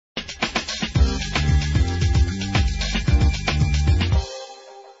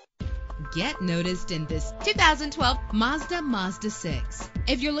get noticed in this 2012 Mazda MAZDA6.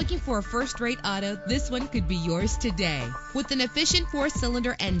 If you're looking for a first-rate auto, this one could be yours today. With an efficient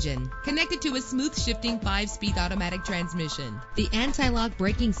 4-cylinder engine connected to a smooth shifting 5-speed automatic transmission, the anti-lock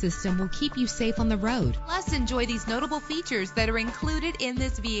braking system will keep you safe on the road. Plus, enjoy these notable features that are included in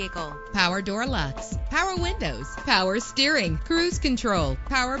this vehicle: power door locks, power windows, power steering, cruise control,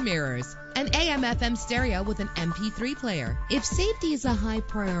 power mirrors, an AM/FM stereo with an MP3 player. If safety is a high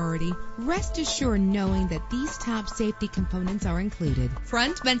priority, rest assured knowing that these top safety components are included: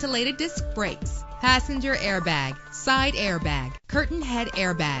 front ventilated disc brakes, passenger airbag, side airbag, curtain head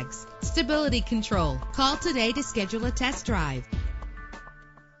airbags, stability control. Call today to schedule a test drive.